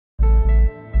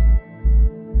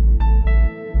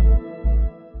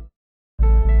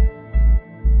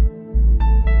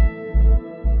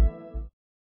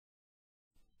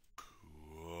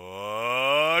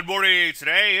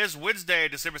Today is Wednesday,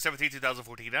 December 17th,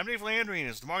 2014. I'm Dave Landry, and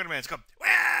it's the Market Man's Cup.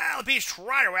 Well, the Beast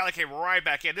tried to rally, came right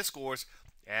back in. This scores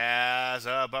as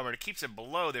a bummer. It keeps it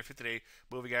below their 50-day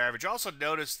moving average. Also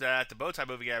notice that the bow tie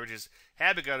moving averages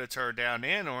have begun to turn down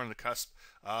and are on the cusp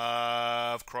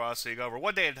of crossing over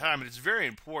one day at a time. And it's very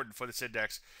important for this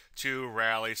index to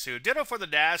rally soon. Ditto for the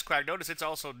NASDAQ. Notice it's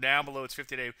also down below its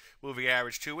 50-day moving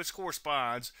average too, which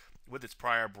corresponds with its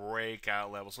prior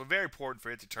breakout level. So very important for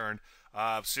it to turn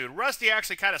soon. Rusty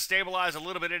actually kind of stabilized a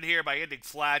little bit in here by ending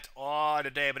flat on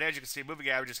today, but as you can see, moving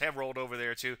averages have rolled over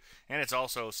there too, and it's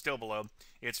also still below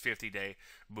its 50-day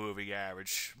moving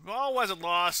average. All wasn't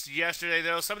lost yesterday,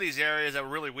 though. Some of these areas that were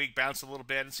really weak bounced a little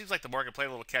bit. It seems like the market played a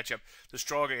little catch-up to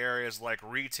stronger areas like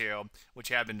retail, which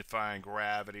have been defying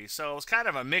gravity. So it was kind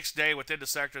of a mixed day within the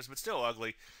sectors, but still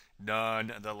ugly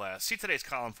nonetheless. See today's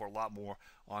column for a lot more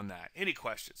on that. Any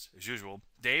questions? As usual,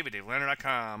 Dave at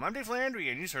DaveLandry.com. I'm Dave Landry,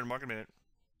 and you heard Market Minute.